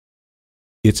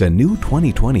It's a new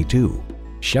 2022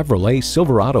 Chevrolet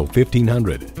Silverado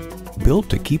 1500. Built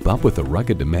to keep up with the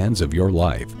rugged demands of your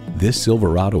life, this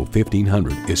Silverado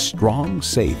 1500 is strong,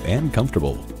 safe, and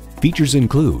comfortable. Features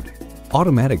include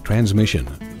automatic transmission,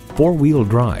 four-wheel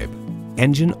drive,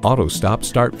 engine auto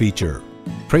stop-start feature,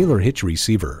 trailer hitch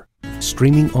receiver,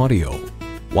 streaming audio,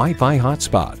 Wi-Fi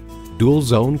hotspot, dual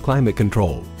zone climate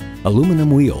control, aluminum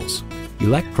wheels,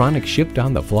 electronic shift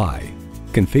on the fly,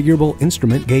 configurable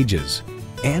instrument gauges,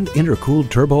 and intercooled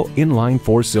turbo inline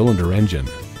four-cylinder engine.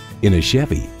 In a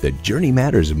Chevy, the journey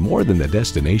matters more than the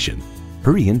destination.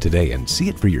 Hurry in today and see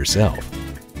it for yourself.